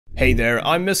Hey there,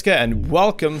 I'm Miska and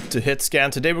welcome to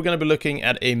HitScan. Today we're going to be looking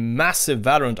at a massive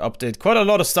Valorant update. Quite a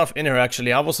lot of stuff in here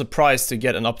actually. I was surprised to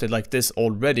get an update like this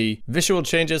already. Visual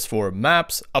changes for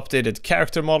maps, updated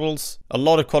character models, a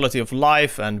lot of quality of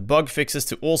life and bug fixes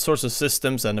to all sorts of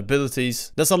systems and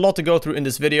abilities. There's a lot to go through in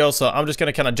this video, so I'm just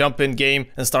going to kind of jump in game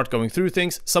and start going through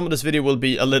things. Some of this video will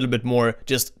be a little bit more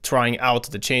just trying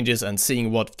out the changes and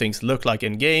seeing what things look like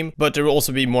in game, but there will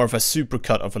also be more of a super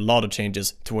cut of a lot of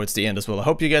changes towards the end as well. I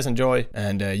hope you guys enjoy,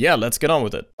 and yeah, let's get on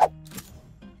with it.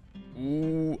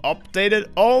 Ooh, updated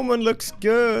Omen looks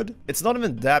good. It's not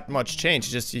even that much change,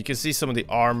 just you can see some of the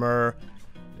armor.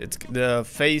 It's the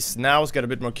face now has got a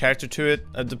bit more character to it.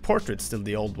 The portrait's still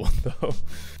the old one though.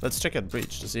 Let's check out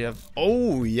Breach. Does he have...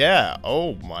 Oh yeah,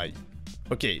 oh my...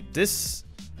 Okay, this...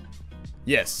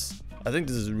 Yes, I think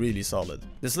this is really solid.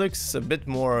 This looks a bit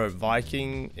more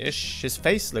Viking-ish. His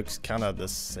face looks kind of the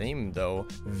same though.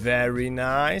 Very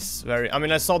nice. Very... I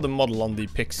mean, I saw the model on the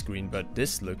pick screen, but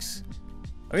this looks...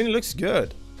 I mean, it looks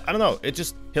good. I don't know, it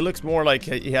just... He looks more like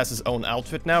he has his own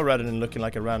outfit now rather than looking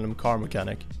like a random car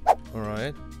mechanic.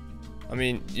 Alright. I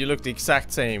mean, you look the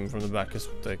exact same from the back as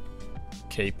the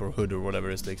cape or hood or whatever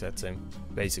is the exact same,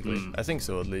 basically. I think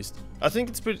so, at least. I think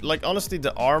it's pretty, like, honestly,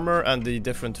 the armor and the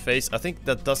different face, I think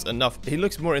that does enough. He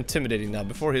looks more intimidating now.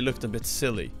 Before, he looked a bit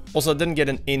silly. Also, I didn't get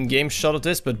an in-game shot of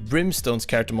this, but Brimstone's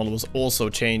character model was also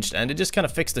changed, and it just kind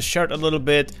of fixed the shirt a little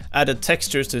bit, added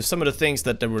textures to some of the things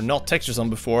that there were not textures on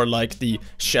before, like the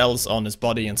shells on his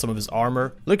body and some of his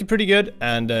armor. Looking pretty good,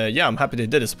 and yeah, I'm happy they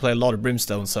did this. I play a lot of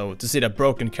Brimstone, so to see that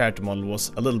broken character model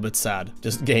was a little bit sad,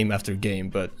 just game after game,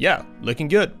 but yeah, looking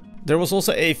good. There was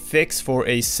also a fix for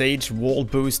a Sage wall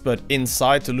boost, but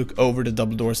inside to look over the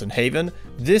double doors in Haven.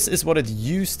 This is what it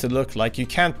used to look like. You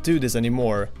can't do this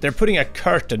anymore. They're putting a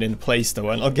curtain in place though,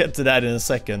 and I'll get to that in a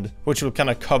second, which will kind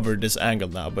of cover this angle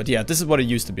now. But yeah, this is what it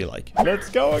used to be like.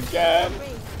 Let's go again!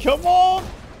 Come on!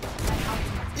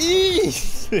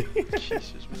 Easy!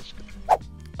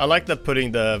 I like that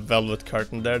putting the velvet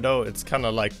curtain there though. It's kind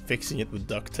of like fixing it with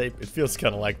duct tape. It feels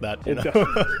kind of like that, you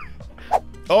know?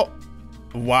 Oh!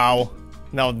 Wow,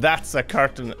 now that's a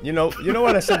curtain. You know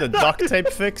what I said, the duct tape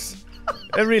fix?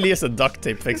 It really is a duct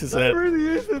tape fix, isn't it? It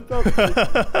really is a duct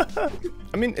tape.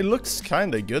 I mean, it looks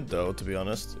kind of good though, to be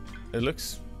honest. It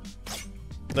looks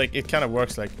like it kind of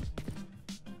works like...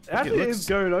 Actually, it is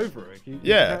going over it.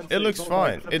 Yeah, it looks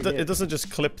fine. It doesn't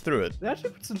just clip through it. They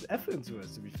actually put some effort into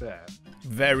it, to be fair.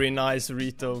 Very nice,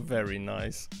 Rito. Very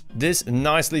nice. This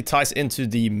nicely ties into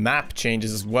the map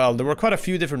changes as well. There were quite a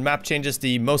few different map changes.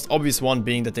 The most obvious one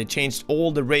being that they changed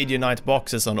all the Radionite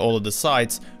boxes on all of the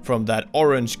sites from that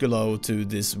orange glow to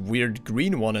this weird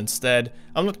green one instead.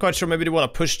 I'm not quite sure. Maybe they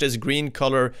want to push this green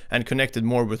color and connect it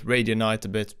more with Radionite a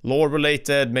bit. Lore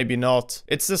related, maybe not.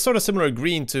 It's a sort of similar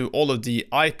green to all of the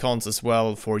icons as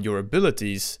well for your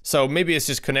abilities. So maybe it's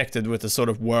just connected with a sort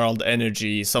of world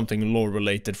energy, something lore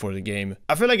related for the game.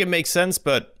 I feel like it makes sense,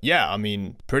 but yeah, I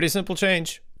mean, pretty simple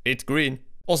change. It's green.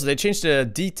 Also, they changed the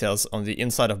details on the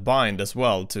inside of Bind as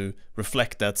well to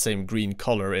reflect that same green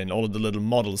color in all of the little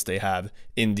models they have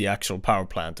in the actual power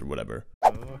plant or whatever.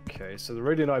 Okay, so the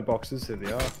Radionite boxes, here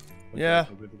they are. Yeah,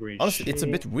 honestly, it's a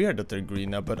bit weird that they're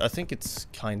green now, but I think it's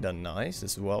kind of nice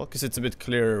as well, because it's a bit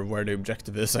clearer where the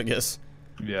objective is, I guess.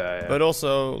 Yeah. But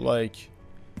also, like...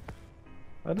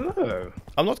 I don't know.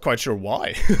 I'm not quite sure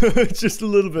why. Just a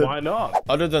little bit. Why not?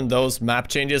 Other than those map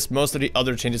changes, most of the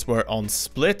other changes were on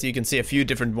split. You can see a few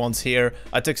different ones here.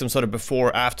 I took some sort of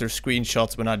before-after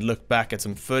screenshots when I'd looked back at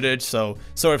some footage, so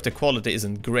sorry if the quality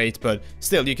isn't great, but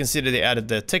still, you can see that they added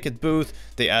the ticket booth,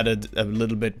 they added a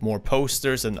little bit more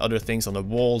posters and other things on the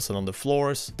walls and on the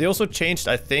floors. They also changed,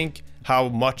 I think, how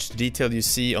much detail you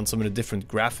see on some of the different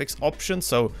graphics options,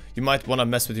 so you might want to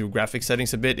mess with your graphic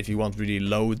settings a bit if you want really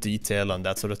low detail and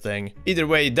that sort of thing. Either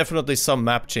way, definitely some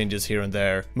map changes here and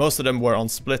there. Most of them were on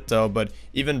split though, but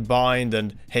even Bind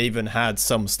and Haven had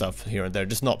some stuff here and there,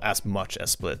 just not as much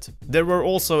as split. There were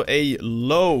also a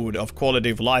load of quality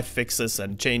of life fixes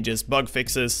and changes, bug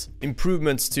fixes,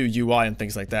 improvements to UI and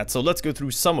things like that. So let's go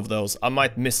through some of those. I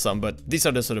might miss some, but these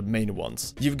are the sort of main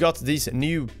ones. You've got these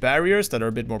new barriers that are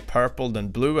a bit more purple than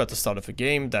blue at the start of a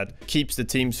game that keeps the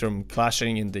teams from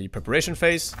clashing in the preparation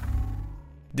phase.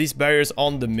 These barriers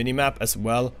on the minimap as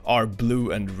well are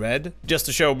blue and red, just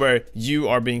to show where you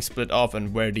are being split off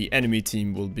and where the enemy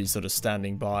team will be sort of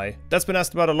standing by. That's been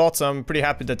asked about a lot, so I'm pretty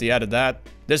happy that they added that.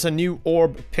 There's a new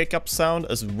orb pickup sound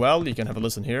as well. You can have a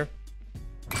listen here.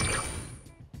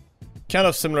 Kind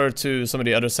of similar to some of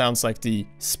the other sounds like the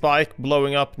spike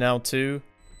blowing up now too.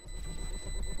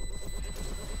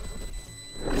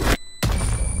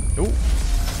 Ooh.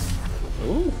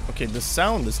 Ooh. Okay, the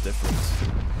sound is different.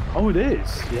 Oh, it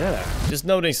is. Yeah. Just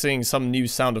noticing some new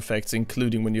sound effects,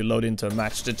 including when you load into a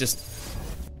match, that just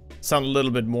sound a little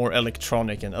bit more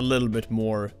electronic and a little bit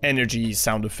more energy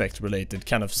sound effect related,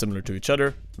 kind of similar to each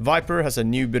other. Viper has a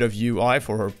new bit of UI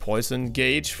for her poison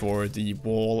gauge for the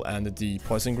wall and the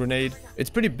poison grenade.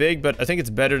 It's pretty big, but I think it's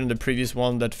better than the previous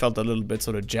one that felt a little bit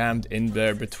sort of jammed in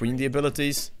there between the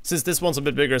abilities. Since this one's a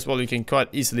bit bigger as well, you can quite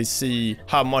easily see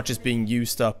how much is being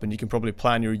used up, and you can probably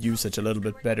plan your usage a little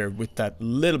bit better with that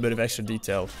little bit of extra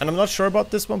detail. And I'm not sure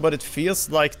about this one, but it feels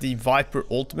like the Viper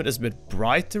ultimate is a bit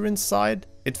brighter inside.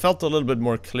 It felt a little bit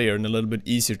more clear and a little bit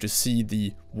easier to see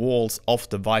the walls of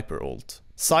the Viper ult.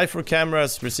 Cypher camera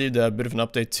has received a bit of an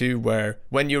update too, where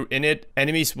when you're in it,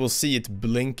 enemies will see it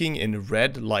blinking in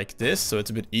red like this, so it's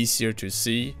a bit easier to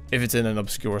see if it's in an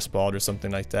obscure spot or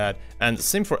something like that. And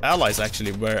same for allies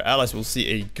actually, where allies will see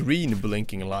a green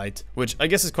blinking light, which I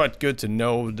guess is quite good to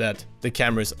know that the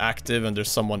camera is active and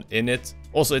there's someone in it.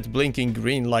 Also, it blinking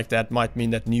green like that might mean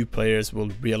that new players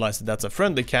will realize that that's a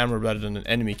friendly camera rather than an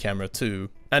enemy camera too.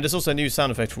 And there's also a new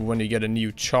sound effect for when you get a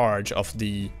new charge of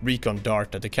the recon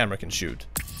dart that the camera can shoot.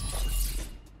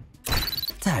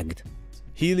 Tagged.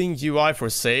 Healing UI for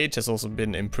Sage has also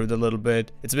been improved a little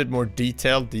bit. It's a bit more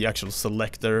detailed, the actual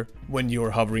selector, when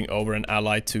you're hovering over an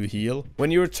ally to heal.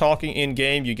 When you're talking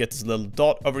in-game, you get this little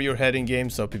dot over your head in-game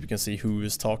so people can see who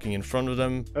is talking in front of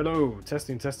them. Hello,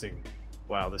 testing, testing.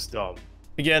 Wow, this is dumb.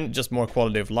 Again, just more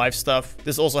quality of life stuff.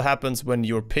 This also happens when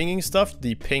you're pinging stuff.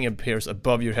 The ping appears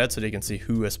above your head so they can see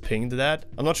who has pinged that.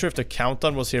 I'm not sure if the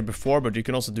countdown was here before, but you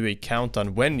can also do a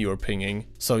countdown when you're pinging,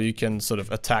 so you can sort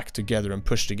of attack together and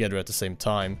push together at the same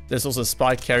time. There's also a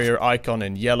spike carrier icon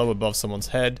in yellow above someone's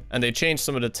head, and they changed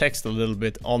some of the text a little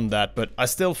bit on that, but I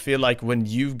still feel like when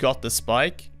you've got the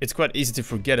spike, it's quite easy to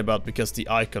forget about because the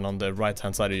icon on the right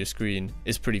hand side of your screen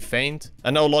is pretty faint.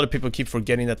 I know a lot of people keep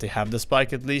forgetting that they have the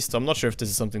spike at least, so I'm not sure if this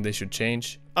is something they should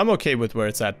change. I'm okay with where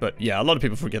it's at, but yeah, a lot of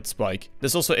people forget spike.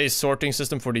 There's also a sorting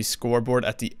system for the scoreboard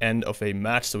at the end of a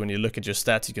match, so when you look at your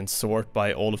stats, you can sort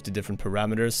by all of the different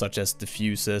parameters, such as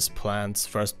diffuses, plants,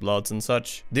 first bloods, and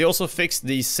such. They also fixed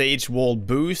the Sage wall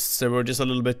boosts. There were just a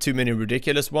little bit too many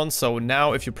ridiculous ones, so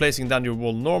now if you're placing down your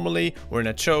wall normally, or in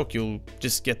a choke, you'll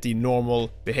just get the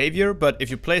normal behavior, but if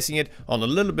you're placing it on a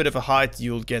little bit of a height,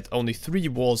 you'll get only 3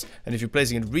 walls, and if you're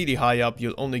placing it really high up,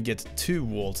 you'll only get 2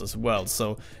 walls as well.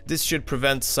 So this should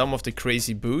prevent some of the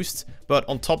crazy boosts, but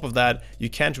on top of that, you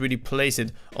can't really place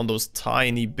it on those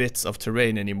tiny bits of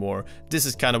terrain anymore. This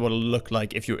is kind of what it'll look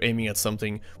like if you're aiming at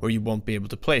something where you won't be able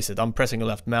to place it. I'm pressing a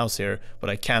left mouse here, but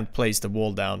I can't place the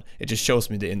wall down. It just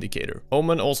shows me the indicator.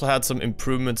 Omen also had some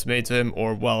improvements made to him,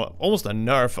 or well, almost a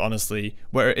nerf honestly,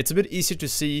 where it's a bit easier to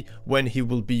see when he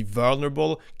will be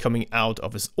vulnerable coming out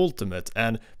of his ultimate.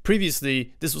 And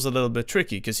previously, this was a little bit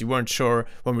tricky because you weren't sure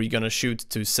when were you gonna shoot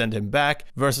to send him back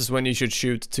versus when you should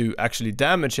shoot to actually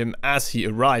damage him as he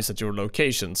arrives at your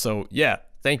location. So yeah,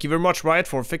 thank you very much, Riot,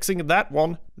 for fixing that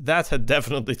one. That had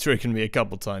definitely triggered me a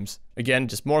couple times. Again,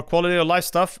 just more quality of life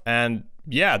stuff, and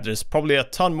yeah, there's probably a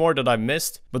ton more that I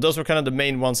missed, but those were kind of the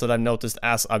main ones that I've noticed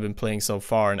as I've been playing so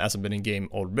far and as I've been in game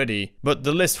already. But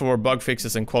the list for bug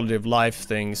fixes and quality of life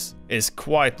things is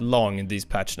quite long in these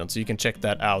patch notes, so you can check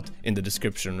that out in the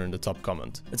description or in the top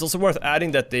comment. It's also worth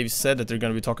adding that they've said that they're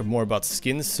going to be talking more about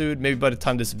skin soon. Maybe by the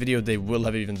time this video they will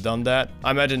have even done that.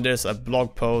 I imagine there's a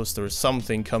blog post or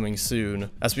something coming soon,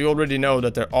 as we already know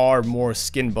that there are more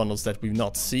skin bundles that we've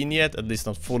not seen yet, at least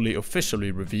not fully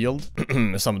officially revealed.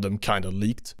 Some of them kind of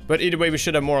leaked. But either way, we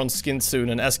should have more on skin soon,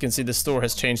 and as you can see, the store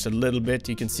has changed a little bit.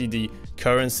 You can see the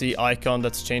currency icon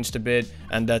that's changed a bit,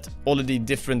 and that all of the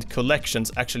different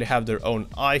collections actually have their own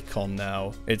icon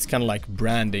now. It's kind of like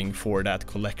branding for that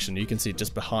collection. You can see it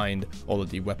just behind all of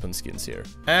the weapon skins here.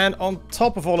 And on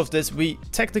top of all of this, we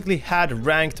technically had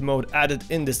ranked mode added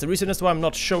in this. The reason as to why I'm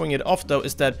not showing it off though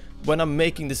is that when I'm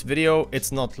making this video,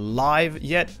 it's not live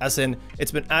yet, as in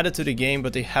it's been added to the game,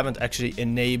 but they haven't actually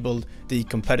enabled the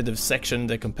competitive section,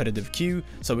 the competitive queue,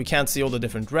 so we can't see all the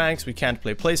different ranks, we can't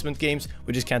play placement games,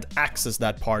 we just can't access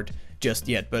that part just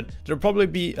yet. But there'll probably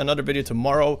be another video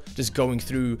tomorrow just going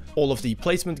through all of the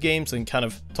placement games and kind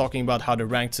of talking about how the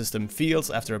ranked system feels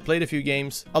after I played a few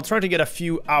games. I'll try to get a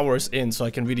few hours in so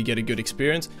I can really get a good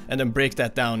experience and then break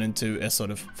that down into a sort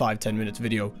of 5-10 minute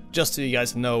video just so you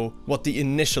guys know what the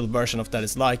initial version of that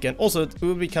is like. And also it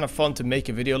will be kind of fun to make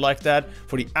a video like that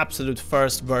for the absolute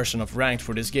first version of ranked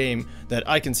for this game that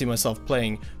I can see myself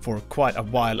playing for quite a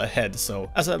while ahead.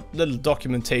 So as a little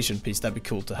documentation piece, that'd be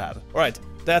cool to have. Alright,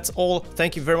 that's all.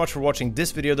 Thank you very much for watching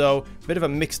this video though. Bit of a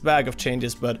mixed bag of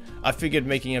changes, but I figured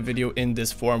making a video in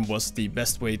this form was the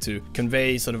best way to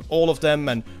convey sort of all of them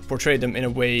and portray them in a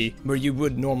way where you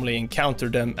would normally encounter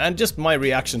them, and just my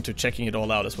reaction to checking it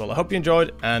all out as well. I hope you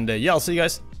enjoyed, and yeah, I'll see you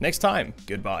guys next time.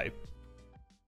 Goodbye.